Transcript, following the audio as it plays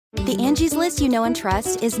The Angie's List you know and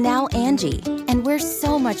trust is now Angie, and we're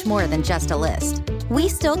so much more than just a list. We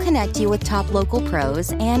still connect you with top local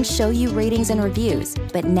pros and show you ratings and reviews,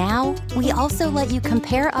 but now we also let you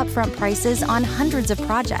compare upfront prices on hundreds of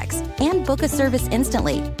projects and book a service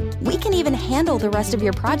instantly. We can even handle the rest of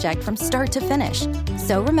your project from start to finish.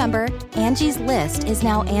 So remember, Angie's List is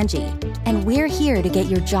now Angie, and we're here to get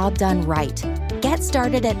your job done right. Get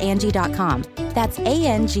started at Angie.com. That's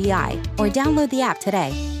ANGI, or download the app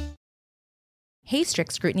today. Hey,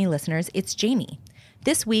 Strict Scrutiny listeners, it's Jamie.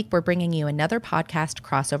 This week, we're bringing you another podcast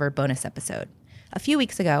crossover bonus episode. A few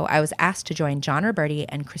weeks ago, I was asked to join John Roberti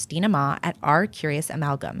and Christina Ma at Our Curious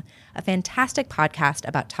Amalgam, a fantastic podcast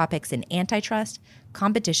about topics in antitrust,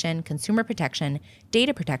 competition, consumer protection,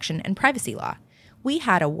 data protection, and privacy law. We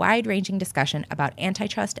had a wide-ranging discussion about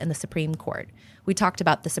antitrust and the Supreme Court. We talked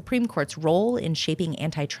about the Supreme Court's role in shaping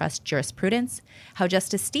antitrust jurisprudence, how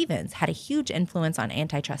Justice Stevens had a huge influence on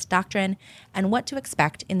antitrust doctrine, and what to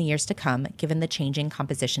expect in the years to come given the changing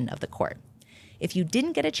composition of the court. If you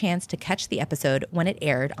didn't get a chance to catch the episode when it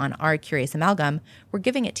aired on Our Curious Amalgam, we're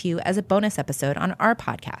giving it to you as a bonus episode on our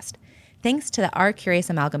podcast. Thanks to the Our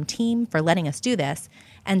Curious Amalgam team for letting us do this,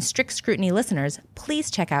 and Strict Scrutiny listeners,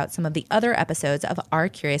 please check out some of the other episodes of Our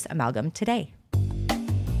Curious Amalgam today.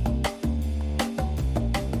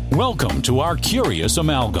 Welcome to Our Curious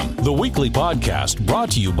Amalgam, the weekly podcast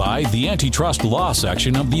brought to you by the Antitrust Law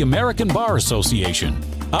section of the American Bar Association.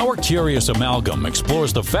 Our Curious Amalgam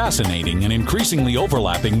explores the fascinating and increasingly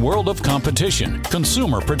overlapping world of competition,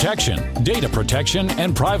 consumer protection, data protection,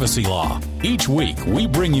 and privacy law. Each week, we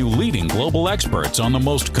bring you leading global experts on the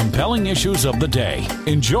most compelling issues of the day.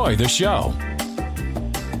 Enjoy the show.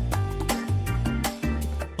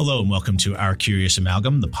 Hello and welcome to Our Curious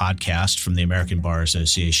Amalgam, the podcast from the American Bar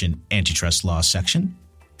Association Antitrust Law section.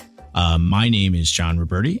 My name is John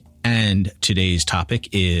Roberti, and today's topic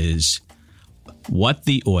is What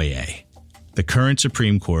the Oyez, the current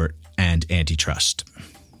Supreme Court and antitrust.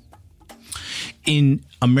 In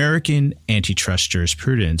American antitrust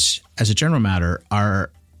jurisprudence, as a general matter,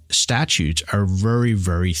 our statutes are very,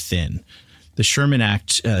 very thin. The Sherman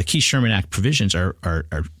Act, key Sherman Act provisions are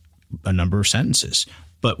a number of sentences,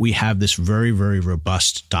 but we have this very, very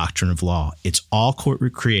robust doctrine of law. It's all court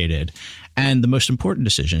created, and the most important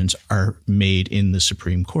decisions are made in the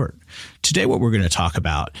Supreme Court. Today, what we're going to talk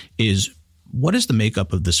about is what is the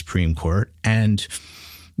makeup of the Supreme Court, and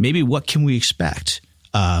maybe what can we expect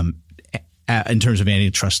in terms of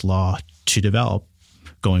antitrust law to develop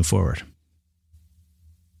going forward.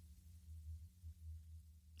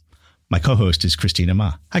 My co-host is Christina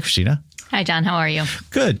Ma. Hi, Christina. Hi, John. How are you?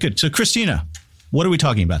 Good. So, Christina, what are we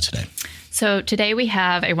talking about today? So today we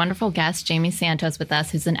have a wonderful guest, Jamie Santos, with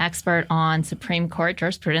us, who's an expert on Supreme Court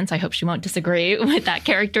jurisprudence. I hope she won't disagree with that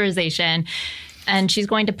characterization. And she's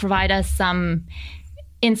going to provide us some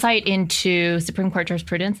insight into Supreme Court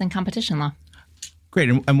jurisprudence and competition law. Great.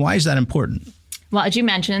 And why is that important? Well, as you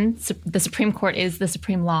mentioned, the Supreme Court is the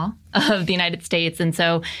supreme law of the United States. And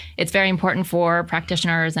so it's very important for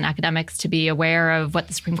practitioners and academics to be aware of what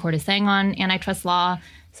the Supreme Court is saying on antitrust law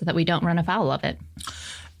so that we don't run afoul of it.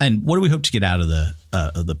 And what do we hope to get out of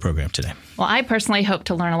the program today? Well, I personally hope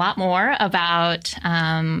to learn a lot more about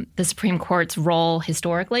the Supreme Court's role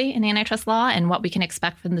historically in antitrust law and what we can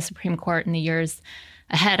expect from the Supreme Court in the years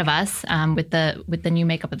ahead of us with the new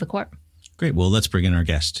makeup of the court. Great. Well, let's bring in our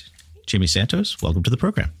guest, Jamie Santos. Welcome to the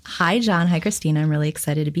program. Hi, John. Hi, Christina. I'm really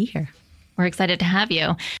excited to be here. We're excited to have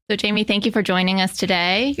you. So, Jamie, thank you for joining us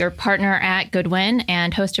today. You're a partner at Goodwin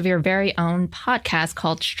and host of your very own podcast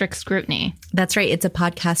called Strict Scrutiny. That's right. It's a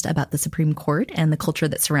podcast about the Supreme Court and the culture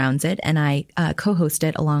that surrounds it. And I co-host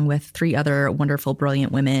it along with three other wonderful,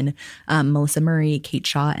 brilliant women, Melissa Murray, Kate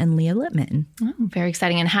Shaw, and Leah Lippman. Oh, very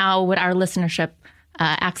exciting. And how would our listenership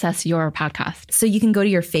access your podcast? So you can go to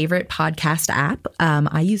your favorite podcast app.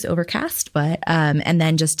 I use Overcast, and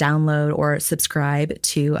then just download or subscribe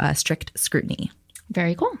to Strict Scrutiny.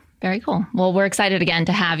 Very cool. Very cool. Well, we're excited again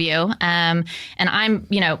to have you. And I'm,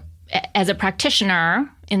 as a practitioner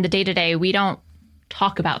in the day-to-day, we don't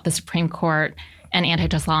talk about the Supreme Court and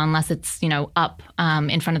antitrust law unless it's, up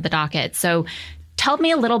in front of the docket. So tell me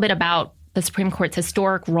a little bit about the Supreme Court's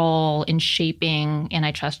historic role in shaping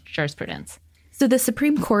antitrust jurisprudence. So the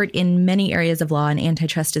Supreme Court in many areas of law, and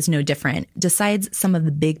antitrust is no different, decides some of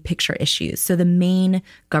the big picture issues. So the main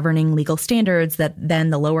governing legal standards that then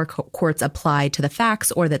the lower courts apply to the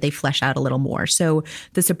facts or that they flesh out a little more. So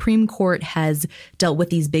the Supreme Court has dealt with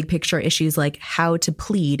these big picture issues like how to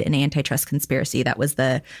plead an antitrust conspiracy. That was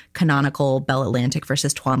the canonical Bell Atlantic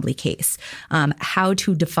versus Twombly case. How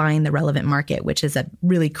to define the relevant market, which is a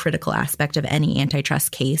really critical aspect of any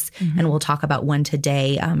antitrust case. Mm-hmm. And we'll talk about one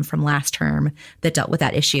today from last term that dealt with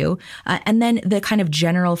that issue. And then the kind of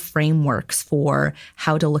general frameworks for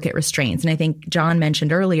how to look at restraints. And I think John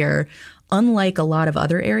mentioned earlier, unlike a lot of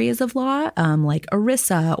other areas of law, like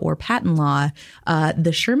ERISA or patent law,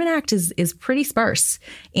 the Sherman Act is pretty sparse.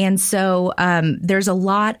 And so there's a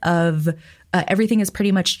lot of everything is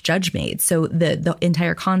pretty much judge-made. So the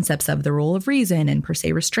entire concepts of the rule of reason and per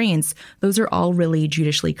se restraints, those are all really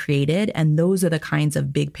judicially created. And those are the kinds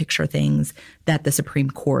of big picture things that the Supreme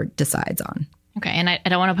Court decides on. Okay. And I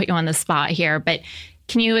don't want to put you on the spot here, but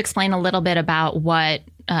can you explain a little bit about what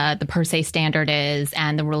the per se standard is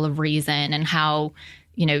and the rule of reason and how,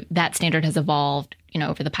 that standard has evolved,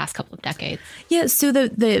 over the past couple of decades? Yeah. So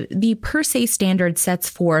the per se standard sets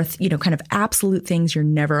forth, kind of absolute things you're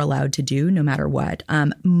never allowed to do no matter what.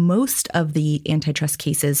 Most of the antitrust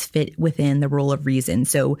cases fit within the rule of reason.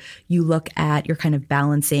 So you look at, you're kind of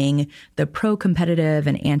balancing the pro-competitive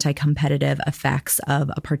and anti-competitive effects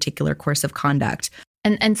of a particular course of conduct.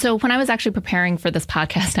 And so when I was actually preparing for this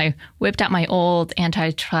podcast, I whipped out my old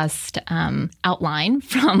antitrust outline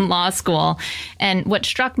from law school. And what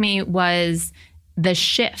struck me was the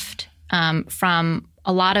shift from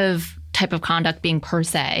a lot of type of conduct being per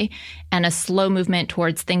se and a slow movement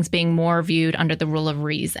towards things being more viewed under the rule of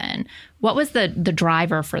reason. What was the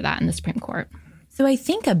driver for that in the Supreme Court? So I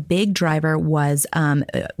think a big driver was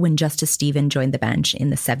when Justice Stevens joined the bench in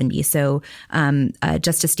the 70s. So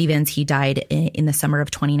Justice Stevens, he died in the summer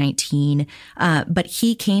of 2019, but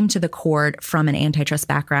he came to the court from an antitrust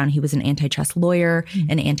background. He was an antitrust lawyer,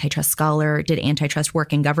 an antitrust scholar, did antitrust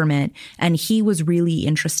work in government, and he was really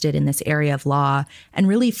interested in this area of law and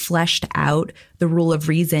really fleshed out the rule of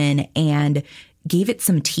reason and gave it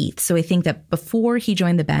some teeth. So I think that before he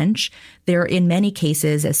joined the bench, there in many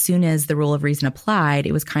cases, as soon as the rule of reason applied,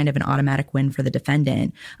 it was kind of an automatic win for the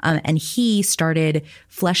defendant. And he started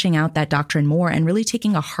fleshing out that doctrine more and really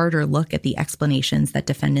taking a harder look at the explanations that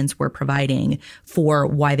defendants were providing for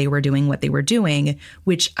why they were doing what they were doing,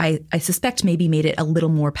 which I suspect maybe made it a little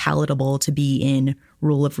more palatable to be in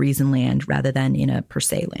rule of reason land rather than in a per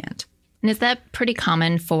se land. And is that pretty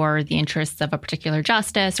common for the interests of a particular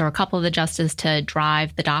justice or a couple of the justices to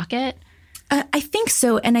drive the docket? I think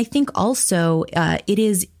so. And I think also it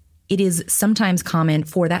is sometimes common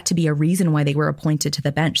for that to be a reason why they were appointed to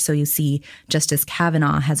the bench. So you see Justice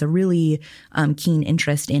Kavanaugh has a really keen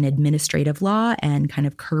interest in administrative law and kind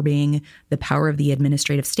of curbing the power of the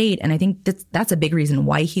administrative state. And I think that's a big reason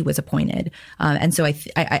why he was appointed. And so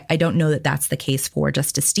I don't know that that's the case for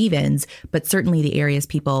Justice Stevens, but certainly the areas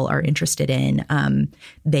people are interested in,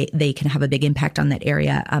 they can have a big impact on that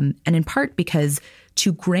area. And in part because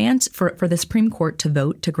to grant, for the Supreme Court to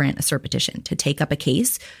vote to grant a cert petition, to take up a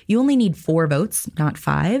case, you only need 4 votes, not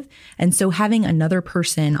 5. And so having another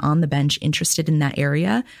person on the bench interested in that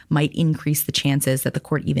area might increase the chances that the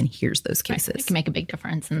court even hears those cases. Right. It can make a big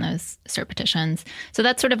difference in those cert petitions. So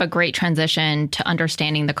that's sort of a great transition to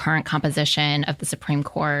understanding the current composition of the Supreme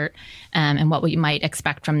Court and what we might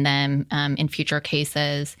expect from them in future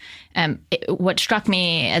cases. What struck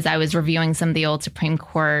me as I was reviewing some of the old Supreme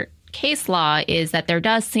Court case law is that there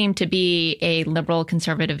does seem to be a liberal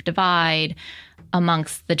conservative divide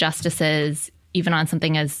amongst the justices, even on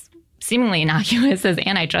something as seemingly innocuous as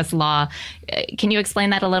antitrust law. Can you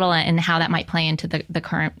explain that a little and how that might play into the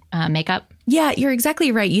current makeup? Yeah, you're exactly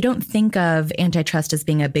right. You don't think of antitrust as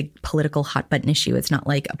being a big political hot button issue. It's not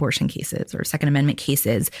like abortion cases or Second Amendment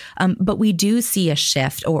cases. But we do see a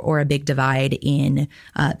shift or a big divide in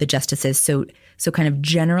the justices. So kind of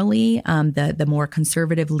generally, the more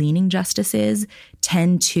conservative leaning justices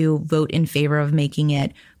tend to vote in favor of making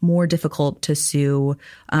it more difficult to sue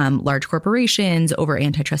large corporations over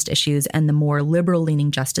antitrust issues. And the more liberal leaning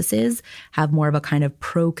justices have more of a kind of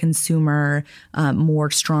pro-consumer, more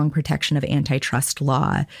strong protection of antitrust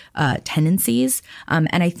law tendencies.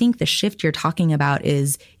 And I think the shift you're talking about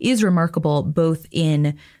is remarkable, both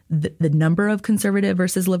in the number of conservative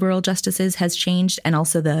versus liberal justices has changed, and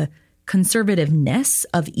also the conservativeness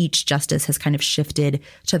of each justice has kind of shifted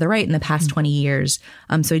to the right in the past 20 years.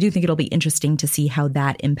 So I do think it'll be interesting to see how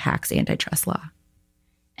that impacts antitrust law.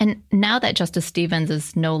 And now that Justice Stevens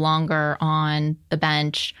is no longer on the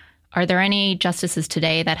bench, are there any justices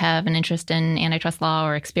today that have an interest in antitrust law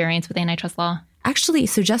or experience with antitrust law? Actually,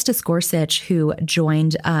 so Justice Gorsuch, who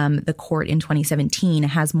joined the court in 2017,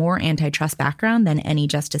 has more antitrust background than any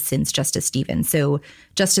justice since Justice Stevens. So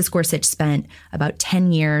Justice Gorsuch spent about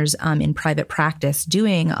 10 years in private practice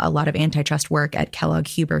doing a lot of antitrust work at Kellogg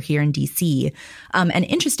Huber here in D.C. And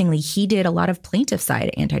interestingly, he did a lot of plaintiff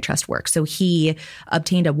side antitrust work. So he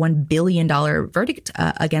obtained a $1 billion verdict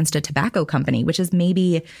against a tobacco company, which is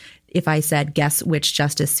maybe, if I said, guess which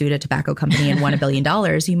justice sued a tobacco company and won $1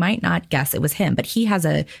 billion, you might not guess it was him. But he has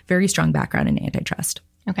a very strong background in antitrust.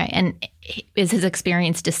 Okay. And is his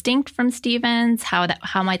experience distinct from Stevens?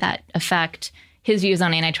 How might that affect his views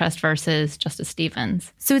on antitrust versus Justice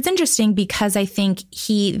Stevens? So it's interesting because I think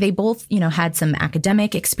they both, had some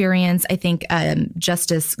academic experience. I think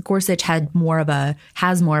Justice Gorsuch has more of a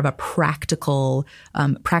practical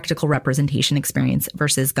representation experience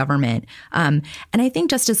versus government. And I think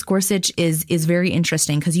Justice Gorsuch is very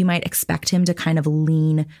interesting because you might expect him to kind of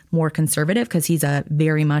lean more conservative because he's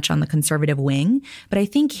very much on the conservative wing. But I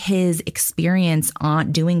think his experience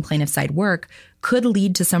on doing plaintiff side work could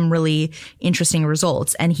lead to some really interesting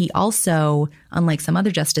results. And he also, unlike some other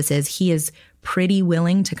justices, he is pretty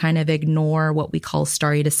willing to kind of ignore what we call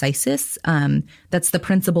stare decisis. That's the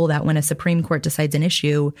principle that when a Supreme Court decides an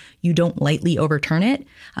issue, you don't lightly overturn it.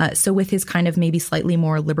 So with his kind of maybe slightly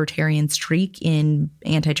more libertarian streak in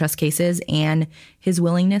antitrust cases and his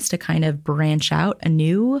willingness to kind of branch out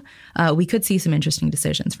anew, we could see some interesting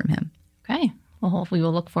decisions from him. Okay. Well, we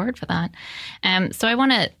will look forward for that. So I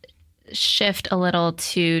want to shift a little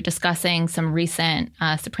to discussing some recent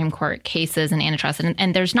Supreme Court cases in antitrust.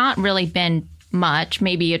 And there's not really been much,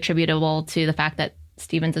 maybe attributable to the fact that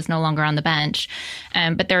Stevens is no longer on the bench.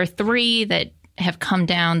 But there are three that have come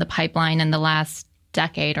down the pipeline in the last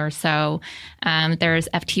decade or so. There's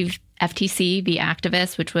FTC v.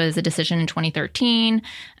 Activist, which was a decision in 2013,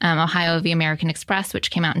 Ohio v. American Express,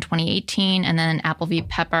 which came out in 2018, and then Apple v.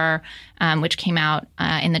 Pepper, which came out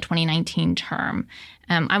in the 2019 term.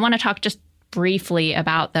 I want to talk just briefly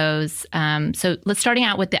about those. So let's starting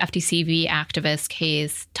out with the FTC v. Activist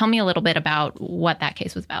case. Tell me a little bit about what that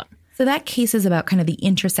case was about. So that case is about kind of the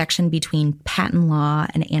intersection between patent law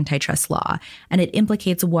and antitrust law. And it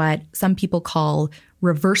implicates what some people call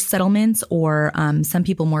reverse settlements, or some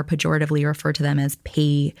people more pejoratively refer to them as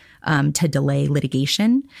pay to delay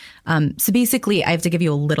litigation. So basically, I have to give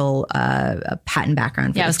you a little patent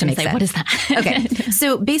background for this to make sense. What is that? Okay.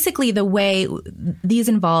 So basically, the way these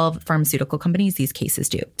involve pharmaceutical companies, these cases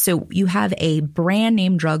do. So you have a brand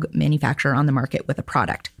name drug manufacturer on the market with a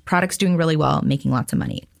product. Product's doing really well, making lots of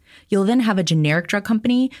money. You'll then have a generic drug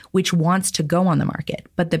company which wants to go on the market,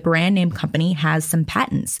 but the brand name company has some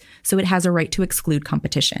patents, so it has a right to exclude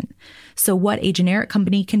competition. So what a generic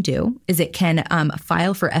company can do is it can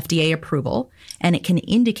file for FDA approval, and it can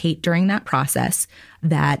indicate during that process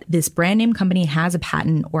that this brand name company has a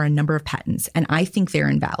patent or a number of patents, and I think they're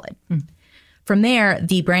invalid. From there,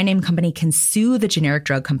 the brand name company can sue the generic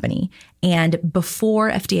drug company, and before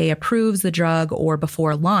FDA approves the drug or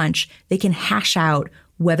before launch, they can hash out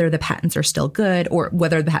whether the patents are still good or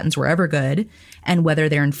whether the patents were ever good and whether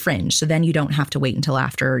they're infringed. So then you don't have to wait until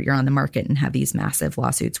after you're on the market and have these massive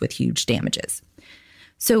lawsuits with huge damages.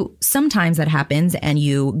 So sometimes that happens and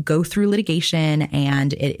you go through litigation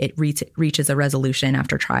and it reaches a resolution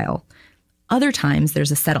after trial. Other times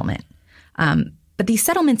there's a settlement. But these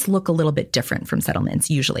settlements look a little bit different from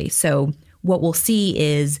settlements usually. So what we'll see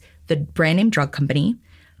is the brand name drug company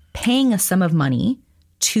paying a sum of money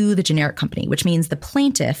to the generic company, which means the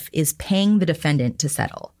plaintiff is paying the defendant to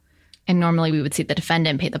settle. And normally we would see the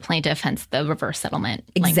defendant pay the plaintiff, hence the reverse settlement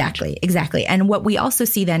language. Exactly. And what we also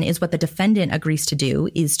see then is what the defendant agrees to do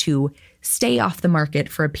is to stay off the market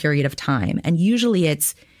for a period of time. And usually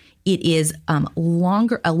it is a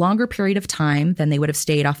longer period of time than they would have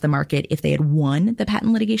stayed off the market if they had won the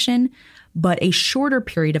patent litigation, but a shorter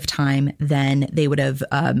period of time than they would have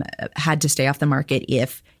had to stay off the market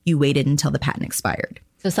if you waited until the patent expired.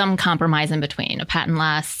 So some compromise in between. A patent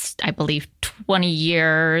lasts, I believe, 20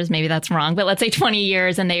 years. Maybe that's wrong, but let's say 20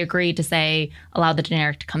 years, and they agreed to say, allow the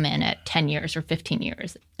generic to come in at 10 years or 15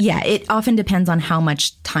 years. Yeah, it often depends on how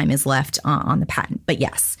much time is left on the patent, but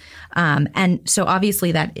yes. And so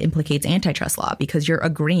obviously that implicates antitrust law because you're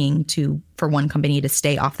agreeing for one company to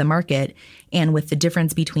stay off the market. And with the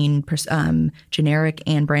difference between generic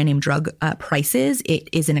and brand name drug prices, it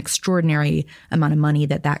is an extraordinary amount of money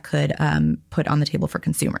that could put on the table for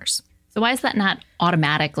consumers. So why is that not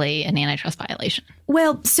automatically an antitrust violation?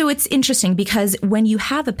 Well, so it's interesting because when you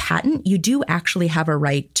have a patent, you do actually have a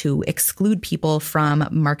right to exclude people from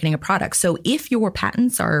marketing a product. So if your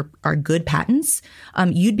patents are good patents,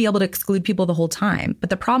 you'd be able to exclude people the whole time. But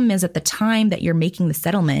the problem is at the time that you're making the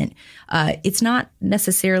settlement, it's not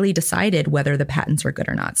necessarily decided whether the patents are good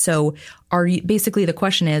or not. So basically the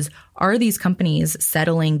question is, are these companies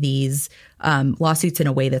settling these lawsuits in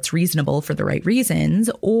a way that's reasonable for the right reasons,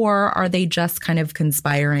 or are they just kind of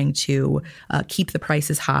conspiring to keep the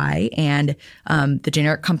prices high and the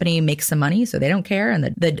generic company makes some money, so they don't care, and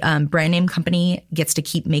the brand name company gets to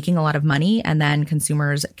keep making a lot of money, and then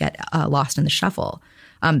consumers get lost in the shuffle.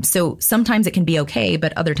 So sometimes it can be okay,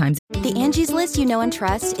 but other times. The Angie's List you know and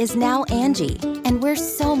trust is now Angie, and we're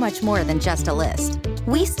so much more than just a list.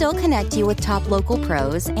 We still connect you with top local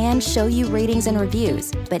pros and show you ratings and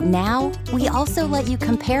reviews, but now we also let you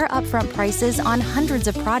compare upfront prices on hundreds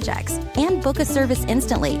of projects and book a service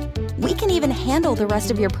instantly. We can even handle the rest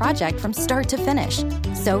of your project from start to finish.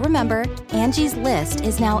 So remember, Angie's List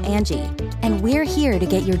is now Angie, and we're here to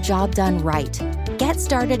get your job done right. Get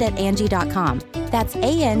started at Angie.com. That's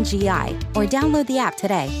ANGI, or download the app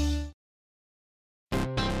today.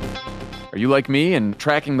 Are you like me and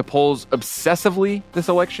tracking the polls obsessively this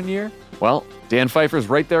election year? Well, Dan Pfeiffer's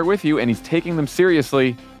right there with you, and he's taking them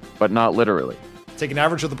seriously, but not literally. Take an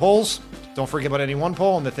average of the polls. Don't forget about any one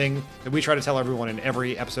poll. And the thing that we try to tell everyone in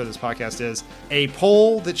every episode of this podcast is a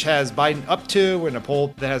poll that has Biden up to and a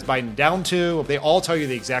poll that has Biden down to, they all tell you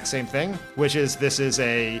the exact same thing, which is this is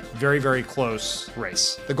a very, very close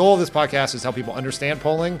race. The goal of this podcast is to help people understand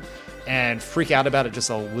polling and freak out about it just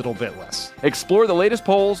a little bit less. Explore the latest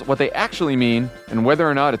polls, what they actually mean, and whether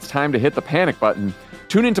or not it's time to hit the panic button.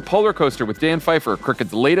 Tune into Polar Coaster with Dan Pfeiffer,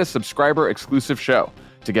 Crooked's latest subscriber-exclusive show.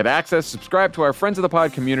 To get access, subscribe to our Friends of the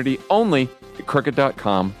Pod community only at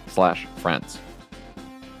crooked.com/friends.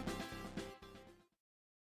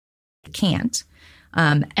 Can't.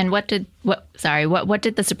 And what did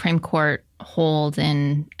the Supreme Court hold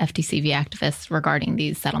in FTC v. activists regarding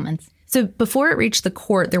these settlements? So before it reached the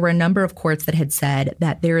court, there were a number of courts that had said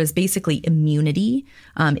that there is basically immunity.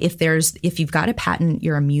 If you've got a patent,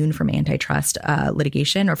 you're immune from antitrust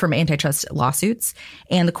litigation or from antitrust lawsuits.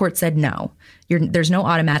 And the court said, no, there's no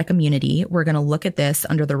automatic immunity. We're going to look at this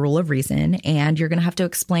under the rule of reason, and you're going to have to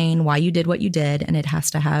explain why you did what you did, and it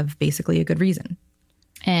has to have basically a good reason.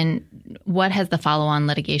 And what has the follow-on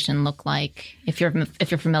litigation look like if you're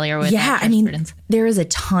familiar with jurisprudence? There is a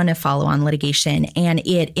ton of follow-on litigation, and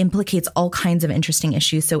it implicates all kinds of interesting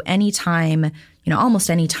issues. So anytime,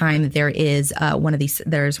 almost any time there is one of these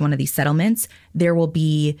settlements, there will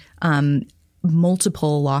be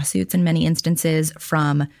multiple lawsuits in many instances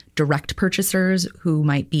from direct purchasers who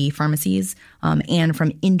might be pharmacies and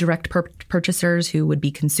from indirect purchasers who would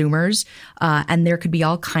be consumers. And there could be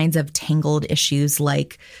all kinds of tangled issues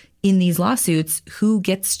like in these lawsuits, who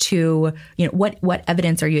gets to, what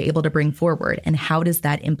evidence are you able to bring forward? And how does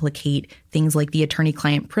that implicate things like the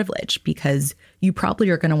attorney-client privilege? Because you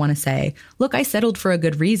probably are going to want to say, look, I settled for a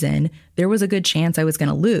good reason. There was a good chance I was going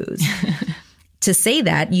to lose. To say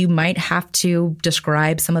that, you might have to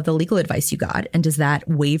describe some of the legal advice you got. And does that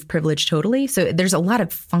waive privilege totally? So there's a lot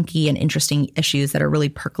of funky and interesting issues that are really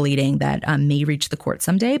percolating that may reach the court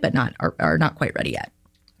someday, but are not quite ready yet.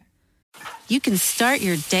 You can start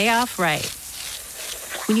your day off right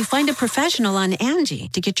when you find a professional on Angie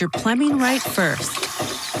to get your plumbing right first.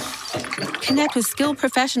 Connect with skilled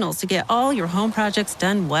professionals to get all your home projects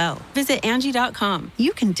done well. Visit Angie.com.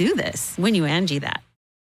 You can do this when you Angie that.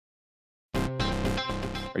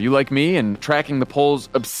 Are you like me and tracking the polls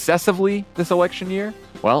obsessively this election year?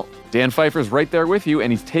 Well, Dan Pfeiffer's right there with you,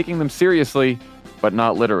 and he's taking them seriously, but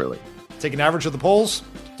not literally. Take an average of the polls.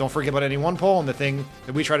 Don't forget about any one poll. And the thing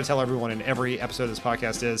that we try to tell everyone in every episode of this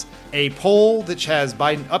podcast is a poll that has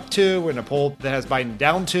Biden up to and a poll that has Biden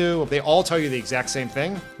down to, they all tell you the exact same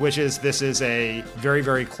thing, which is this is a very,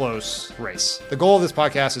 very close race. The goal of this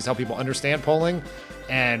podcast is to help people understand polling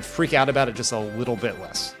and freak out about it just a little bit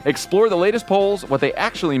less. Explore the latest polls, what they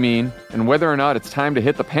actually mean, and whether or not it's time to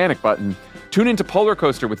hit the panic button. Tune into Polar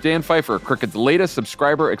Coaster with Dan Pfeiffer, Crooked's latest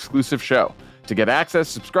subscriber-exclusive show. To get access,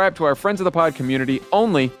 subscribe to our Friends of the Pod community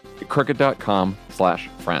only at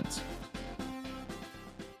crooked.com/friends.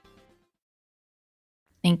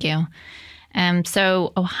 Thank you.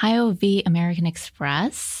 So Ohio v. American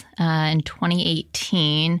Express in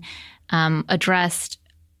 2018 addressed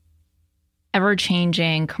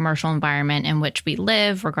ever-changing commercial environment in which we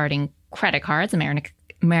live regarding credit cards,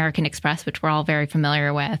 American Express, which we're all very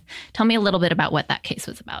familiar with. Tell me a little bit about what that case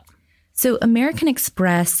was about. So American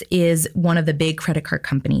Express is one of the big credit card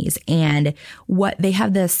companies, and what they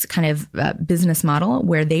have this kind of business model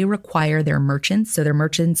where they require their merchants. So their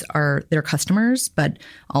merchants are their customers, but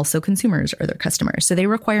also consumers are their customers. So they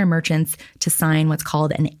require merchants to sign what's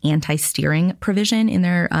called an anti-steering provision in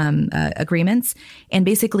their agreements, and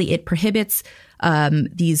basically it prohibits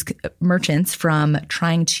these merchants from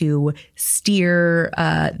trying to steer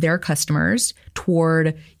their customers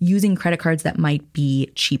toward using credit cards that might be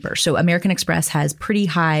cheaper. So American Express has pretty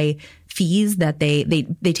high fees that they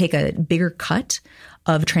take a bigger cut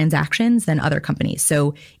of transactions than other companies.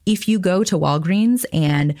 So if you go to Walgreens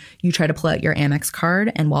and you try to pull out your Amex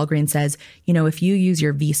card and Walgreens says, if you use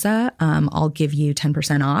your Visa, I'll give you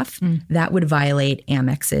 10% off, that would violate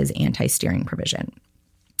Amex's anti-steering provision.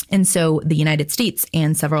 And so the United States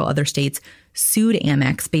and several other states sued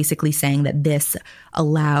Amex, basically saying that this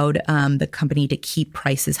allowed the company to keep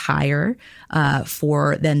prices higher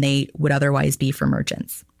than they would otherwise be for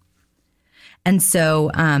merchants. And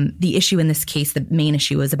so the issue in this case, the main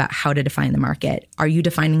issue is about how to define the market. Are you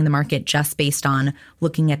defining the market just based on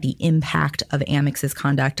looking at the impact of Amex's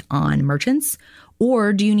conduct on merchants?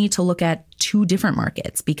 Or do you need to look at two different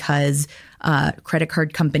markets because credit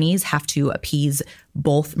card companies have to appease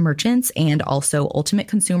both merchants and also ultimate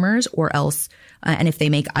consumers, or else, and if they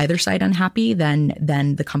make either side unhappy, then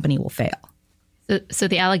the company will fail. So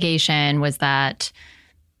the allegation was that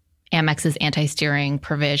Amex's anti-steering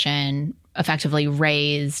provision effectively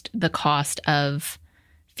raised the cost of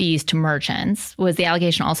fees to merchants. Was the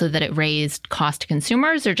allegation also that it raised cost to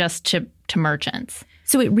consumers or just to merchants?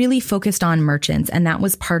 So it really focused on merchants, and that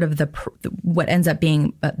was part of what ends up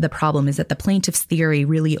being the problem is that the plaintiff's theory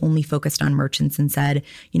really only focused on merchants and said,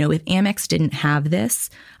 if Amex didn't have this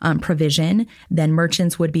provision, then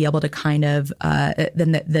merchants would be able to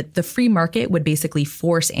then the free market would basically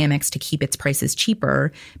force Amex to keep its prices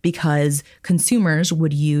cheaper because consumers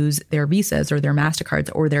would use their Visas or their MasterCards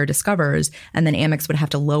or their Discovers, and then Amex would have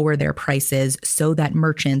to lower their prices so that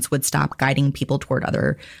merchants would stop guiding people toward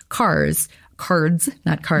other cards,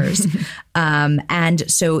 not cars.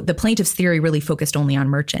 And so the plaintiff's theory really focused only on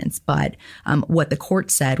merchants. But what the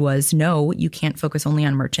court said was, no, you can't focus only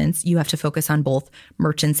on merchants. You have to focus on both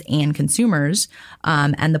merchants and consumers.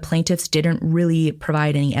 And the plaintiffs didn't really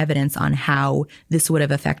provide any evidence on how this would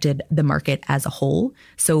have affected the market as a whole.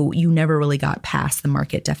 So you never really got past the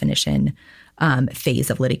market definition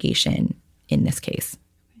phase of litigation in this case.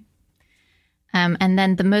 And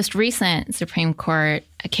then the most recent Supreme Court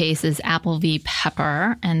case is Apple v.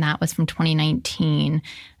 Pepper, and that was from 2019.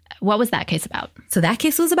 What was that case about? So that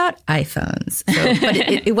case was about iPhones. But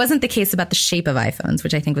it wasn't the case about the shape of iPhones,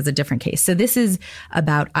 which I think was a different case. So this is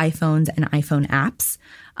about iPhones and iPhone apps.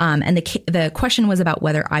 And the question was about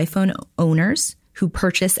whether iPhone owners who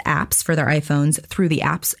purchase apps for their iPhones through the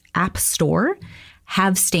App Store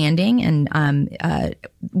have standing, and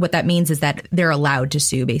what that means is that they're allowed to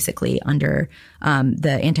sue basically under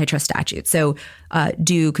the antitrust statute. So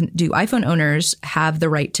do iPhone owners have the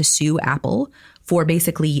right to sue Apple for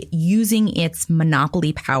basically using its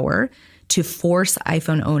monopoly power to force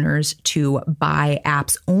iPhone owners to buy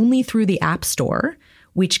apps only through the App Store,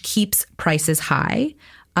 which keeps prices high?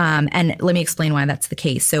 And let me explain why that's the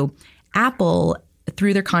case. So Apple,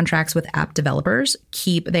 through their contracts with app developers,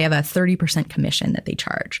 they have a 30% commission that they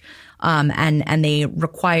charge. And they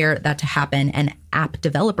require that to happen. And app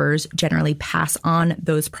developers generally pass on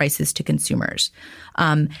those prices to consumers.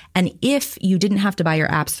 And if you didn't have to buy your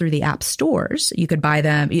apps through the app stores, you could buy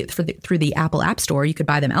them through the Apple App Store. You could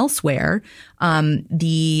buy them elsewhere.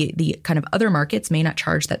 The kind of other markets may not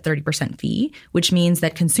charge that 30% fee, which means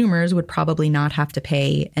that consumers would probably not have to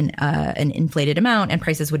pay an inflated amount, and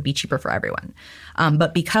prices would be cheaper for everyone.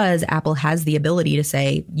 But because Apple has the ability to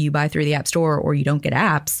say you buy through the App Store or you don't get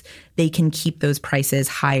apps, they can keep those prices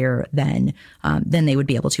higher than they would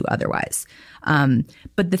be able to otherwise.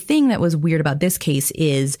 But the thing that was weird about this case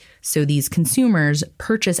is, so these consumers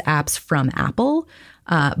purchase apps from Apple,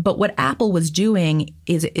 but what Apple was doing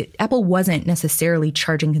is Apple wasn't necessarily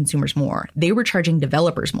charging consumers more. They were charging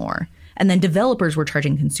developers more. And then developers were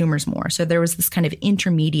charging consumers more. So there was this kind of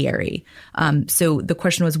intermediary. So the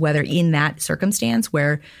question was whether in that circumstance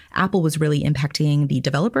where Apple was really impacting the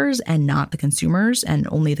developers and not the consumers, and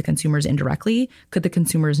only the consumers indirectly, could the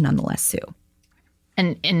consumers nonetheless sue?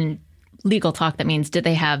 And in legal talk, that means did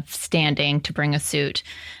they have standing to bring a suit?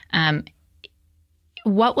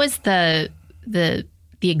 What was the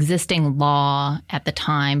existing law at the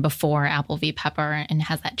time before Apple v. Pepper, and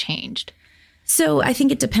has that changed? So I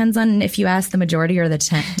think it depends on if you ask the majority or the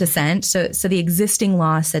dissent. So the existing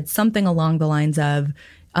law said something along the lines of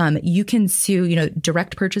You can sue,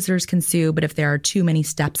 direct purchasers can sue, but if there are too many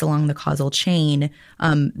steps along the causal chain,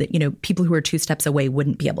 people who are 2 steps away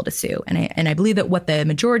wouldn't be able to sue. And I believe that what the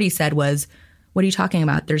majority said was, what are you talking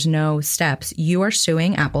about? There's no steps. You are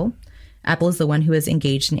suing Apple. Apple is the one who is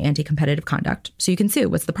engaged in anti-competitive conduct. So you can sue.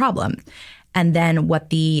 What's the problem? And then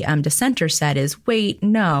what the dissenter said is, wait,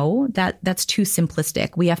 no, that's too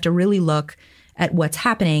simplistic. We have to really look at what's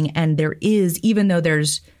happening. And there is, even though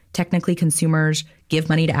there's technically consumers give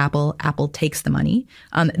money to Apple, Apple takes the money,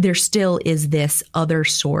 there still is this other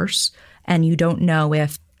source. And you don't know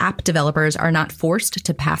if app developers are not forced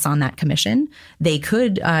to pass on that commission. They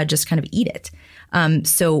could just kind of eat it.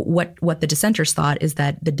 So what the dissenters thought is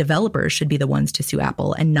that the developers should be the ones to sue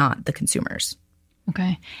Apple and not the consumers.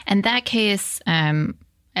 Okay. And that case, I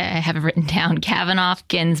have it written down, Kavanaugh,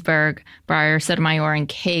 Ginsburg, Breyer, Sotomayor, and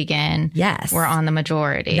Kagan were on the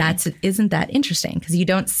majority. Isn't that interesting? Because you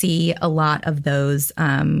don't see a lot of those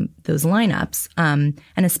lineups. And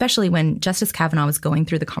especially when Justice Kavanaugh was going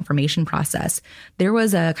through the confirmation process, there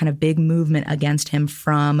was a kind of big movement against him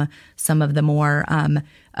from some of the more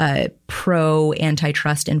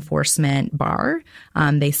pro-antitrust enforcement bar.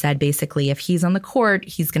 They said basically if he's on the court,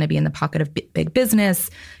 he's going to be in the pocket of big business.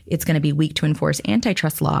 It's going to be weak to enforce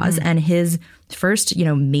antitrust laws. And his first,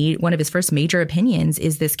 one of his first major opinions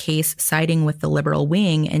is this case siding with the liberal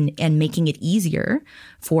wing and making it easier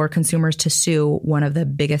for consumers to sue one of the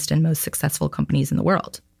biggest and most successful companies in the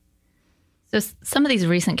world. So some of these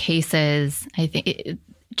recent cases, I think it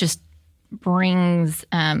just brings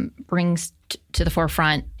to the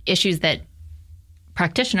forefront issues that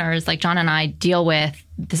practitioners like John and I deal with,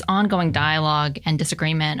 this ongoing dialogue and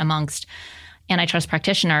disagreement amongst antitrust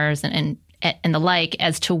practitioners and the like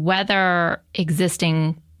as to whether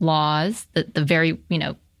existing laws, the very,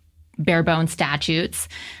 bare bones statutes,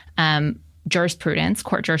 jurisprudence,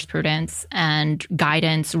 court jurisprudence, and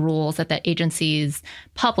guidance rules that the agencies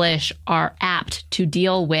publish are apt to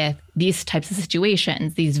deal with these types of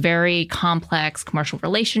situations, these very complex commercial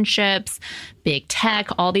relationships, big tech,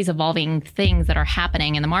 all these evolving things that are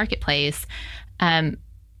happening in the marketplace.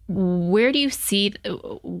 Where do you see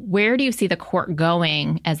the court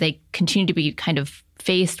going as they continue to be kind of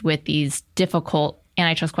faced with these difficult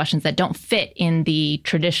antitrust questions that don't fit in the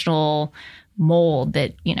traditional mold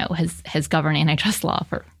that, has governed antitrust law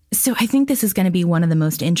for? So I think this is going to be one of the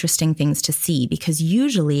most interesting things to see, because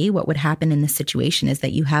usually what would happen in this situation is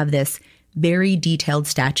that you have this very detailed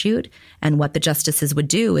statute, and what the justices would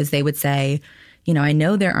do is they would say, I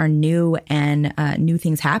know there are new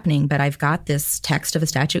things happening, but I've got this text of a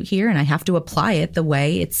statute here and I have to apply it the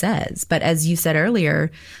way it says. But as you said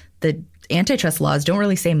earlier, the antitrust laws don't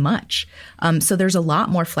really say much. So there's a lot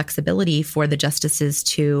more flexibility for the justices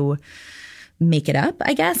to make it up,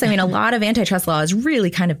 I guess. A lot of antitrust law is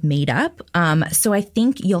really kind of made up. So I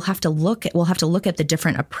think we'll have to look at the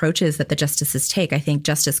different approaches that the justices take. I think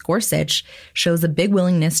Justice Gorsuch shows a big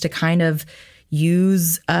willingness to kind of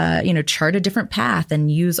use, chart a different path and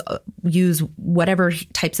use whatever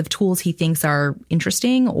types of tools he thinks are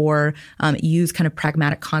interesting, or use kind of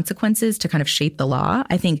pragmatic consequences to kind of shape the law.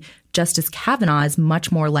 I think Justice Kavanaugh is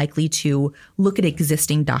much more likely to look at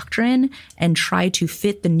existing doctrine and try to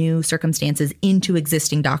fit the new circumstances into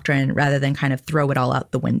existing doctrine rather than kind of throw it all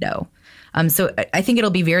out the window. So I think it'll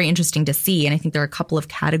be very interesting to see. And I think there are a couple of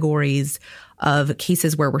categories of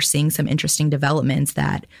cases where we're seeing some interesting developments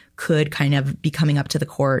that could kind of be coming up to the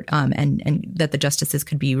court and that the justices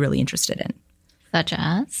could be really interested in. Such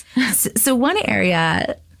as? So one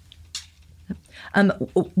area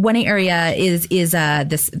is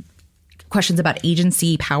this questions about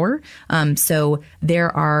agency power. So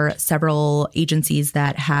there are several agencies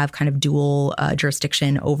that have kind of dual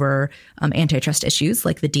jurisdiction over antitrust issues,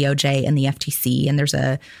 like the DOJ and the FTC. And there's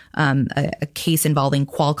a case involving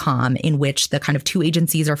Qualcomm in which the kind of two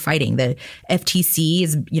agencies are fighting. The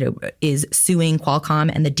FTC is suing Qualcomm,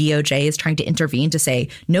 and the DOJ is trying to intervene to say,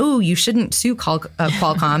 no, you shouldn't sue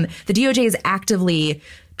Qualcomm. The DOJ is actively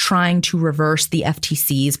trying to reverse the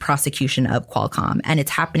FTC's prosecution of Qualcomm. And it's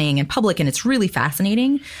happening in public, and it's really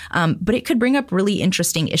fascinating. But it could bring up really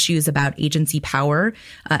interesting issues about agency power.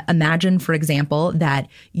 Imagine, for example, that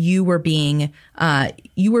you were being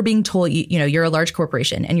told, you're a large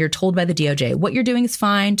corporation and you're told by the DOJ, what you're doing is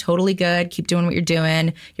fine, totally good, keep doing what you're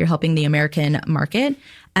doing, you're helping the American market.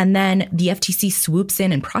 And then the FTC swoops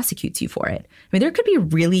in and prosecutes you for it. There could be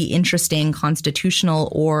really interesting constitutional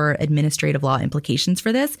or administrative law implications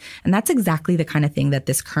for this. And that's exactly the kind of thing that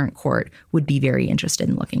this current court would be very interested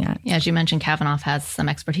in looking at. Yeah, as you mentioned, Kavanaugh has some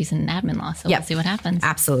expertise in admin law, so we'll see what happens.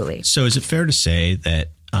 Absolutely. So is it fair to say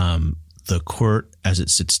that the court as it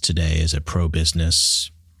sits today is a pro-business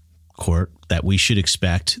court that we should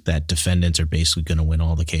expect that defendants are basically going to win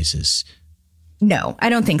all the cases? No, I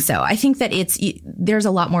don't think so. I think that there's a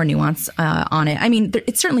lot more nuance on it. I mean,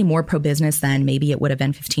 it's certainly more pro-business than maybe it would have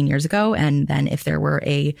been 15 years ago, and then if there were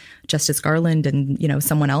a Justice Garland and,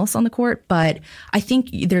 someone else on the court. But I think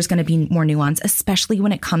there's going to be more nuance, especially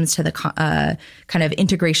when it comes to the kind of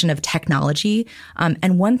integration of technology.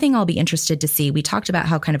 And one thing I'll be interested to see, we talked about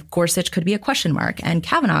how kind of Gorsuch could be a question mark and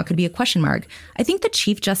Kavanaugh could be a question mark. I think the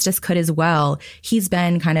Chief Justice could as well. He's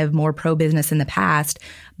been kind of more pro-business in the past,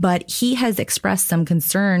 but he has expressed some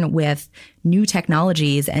concern with new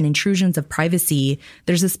technologies and intrusions of privacy.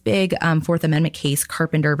 There's this big Fourth Amendment case,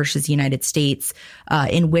 Carpenter versus United States,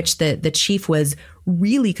 in which the chief was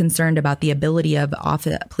really concerned about the ability of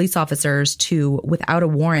police officers to, without a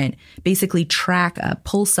warrant, basically track,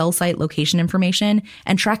 pull cell site location information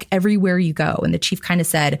and track everywhere you go. And the chief kind of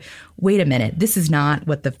said, wait a minute, this is not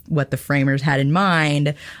what the framers had in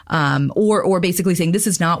mind, or basically saying this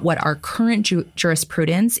is not what our current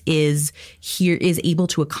jurisprudence is able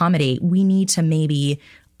to accommodate. We need to maybe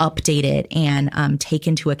update it and take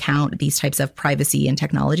into account these types of privacy and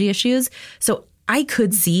technology issues. So I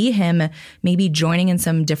could see him maybe joining in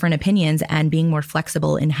some different opinions and being more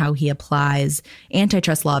flexible in how he applies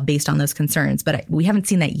antitrust law based on those concerns. But we haven't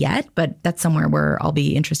seen that yet, but that's somewhere where I'll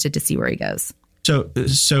be interested to see where he goes.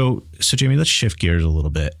 So Jamie, let's shift gears a little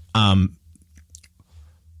bit.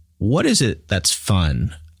 What is it that's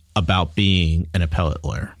fun about being an appellate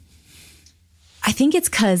lawyer? I think it's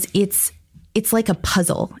because it's like a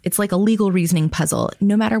puzzle. It's like a legal reasoning puzzle.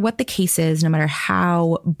 No matter what the case is, no matter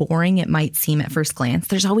how boring it might seem at first glance,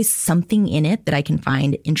 there's always something in it that I can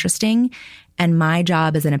find interesting. And my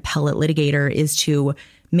job as an appellate litigator is to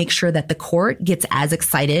make sure that the court gets as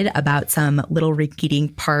excited about some little repeating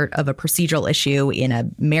part of a procedural issue in a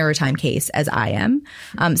maritime case as I am.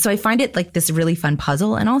 So I find it like this really fun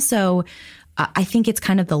puzzle. And also, I think it's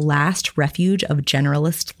kind of the last refuge of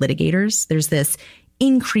generalist litigators. There's this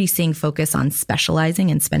increasing focus on specializing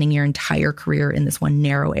and spending your entire career in this one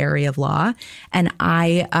narrow area of law. And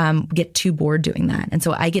I get too bored doing that. And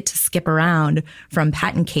so I get to skip around from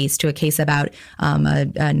patent case to a case about a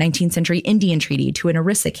 19th century Indian treaty to an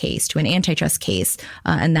ERISA case to an antitrust case.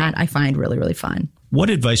 And that I find really, really fun. What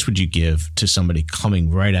advice would you give to somebody coming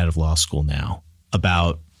right out of law school now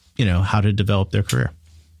about, how to develop their career?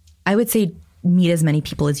 I would say meet as many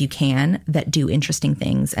people as you can that do interesting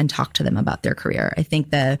things and talk to them about their career. I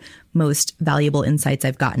think the most valuable insights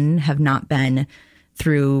I've gotten have not been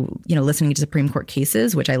through, listening to Supreme Court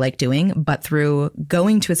cases, which I like doing, but through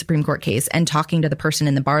going to a Supreme Court case and talking to the person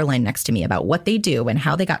in the bar line next to me about what they do and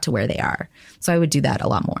how they got to where they are. So I would do that a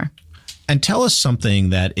lot more. And tell us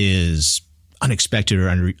something that is unexpected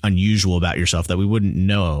or unusual about yourself that we wouldn't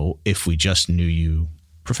know if we just knew you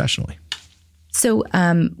professionally. So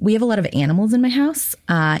we have a lot of animals in my house,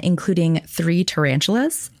 including 3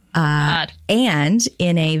 tarantulas. And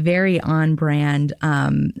in a very on-brand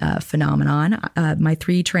phenomenon, my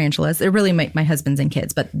 3 tarantulas, they're really my husband's and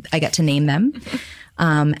kids, but I get to name them.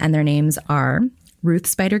 And their names are Ruth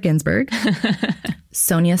Spider Ginsburg,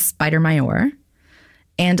 Sonia Spider Mayor,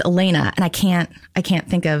 and Elena. And I can't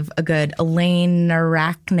think of a good Elaine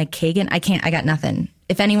Arachnikagan. I got nothing.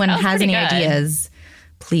 If anyone has any ideas,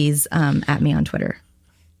 please at me on Twitter.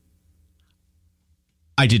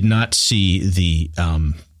 I did not see the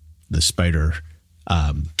spider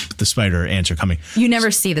answer coming. You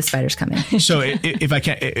never see the spiders coming. So if I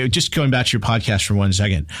can, just going back to your podcast for 1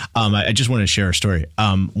 second, I just want to share a story.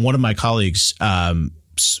 One of my colleagues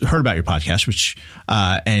heard about your podcast, which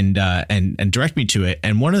and directed me to it.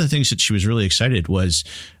 And one of the things that she was really excited was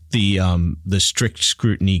the strict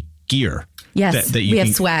scrutiny gear. Yes, we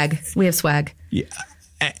have swag. We have swag. Yeah.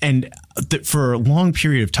 And for a long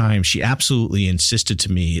period of time, she absolutely insisted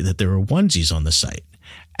to me that there were onesies on the site.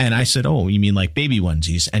 And I said, "Oh, you mean like baby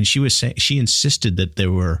onesies?" And she was saying, she insisted that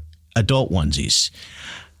there were adult onesies.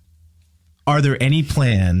 Are there any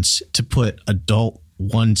plans to put adult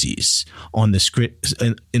onesies on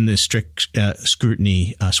in the strict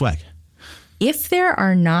scrutiny swag? If there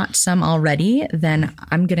are not some already, then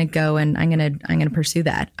I'm going to go and I'm going to pursue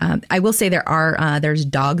that. I will say there's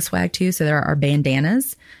dog swag too. So there are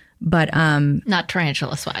bandanas, but not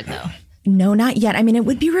tarantula swag though. No, not yet. I mean, it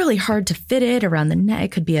would be really hard to fit it around the neck.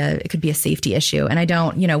 It could be a safety issue. And I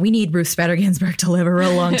don't, we need Ruth Bader Ginsburg to live a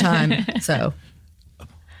real long time. So.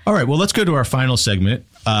 All right. Well, let's go to our final segment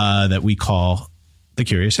that we call The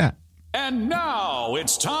Curious Hat. And now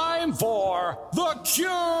it's time for The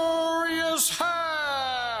Curious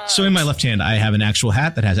Hat. So in my left hand, I have an actual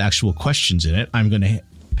hat that has actual questions in it. I'm going to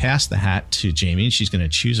pass the hat to Jamie, and she's going to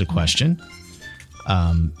choose a question.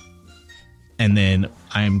 and then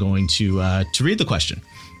I am going to read the question.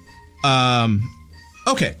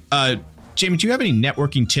 Okay. Jamie, do you have any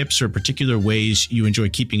networking tips or particular ways you enjoy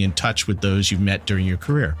keeping in touch with those you've met during your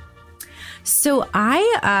career? So I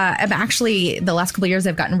am actually, the last couple of years,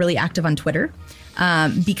 I've gotten really active on Twitter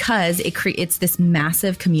because it creates this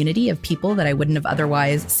massive community of people that I wouldn't have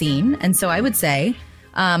otherwise seen. And so I would say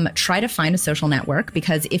try to find a social network,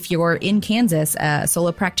 because if you're in Kansas, a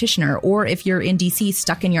solo practitioner, or if you're in DC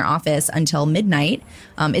stuck in your office until midnight,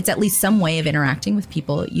 it's at least some way of interacting with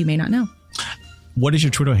people you may not know. What is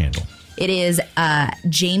your Twitter handle? It is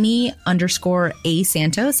Jamie_A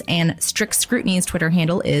Santos, and Strict Scrutiny's Twitter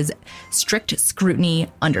handle is Strict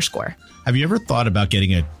Scrutiny _. Have you ever thought about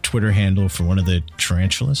getting a Twitter handle for one of the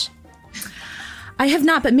tarantulas? I have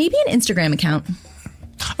not, but maybe an Instagram account.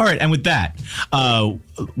 All right. And with that,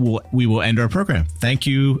 we will end our program. Thank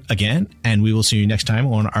you again, and we will see you next time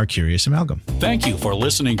on Our Curious Amalgam. Thank you for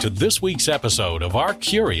listening to this week's episode of Our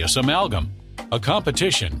Curious Amalgam, a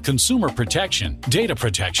competition, consumer protection, data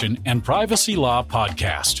protection, and privacy law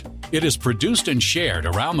podcast. It is produced and shared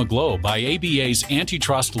around the globe by ABA's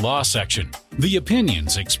Antitrust Law Section. The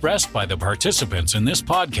opinions expressed by the participants in this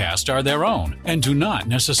podcast are their own and do not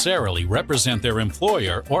necessarily represent their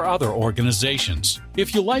employer or other organizations.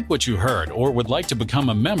 If you like what you heard or would like to become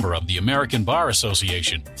a member of the American Bar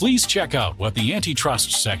Association, please check out what the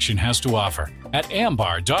Antitrust Section has to offer at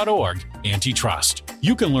ambar.org/antitrust.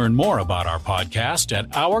 You can learn more about our podcast at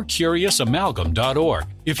ourcuriousamalgam.org.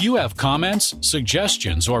 If you have comments,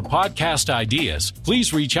 suggestions, or podcast ideas,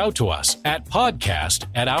 please reach out to us at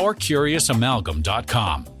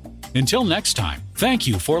podcast@ourcuriousamalgam.com. Until next time, thank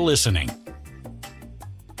you for listening.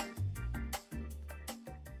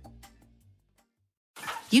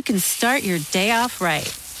 You can start your day off right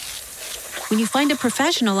when you find a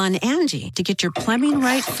professional on Angie to get your plumbing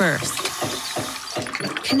right first.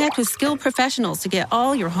 Connect with skilled professionals to get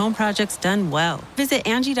all your home projects done well. Visit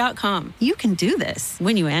Angie.com. You can do this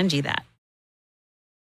when you Angie that.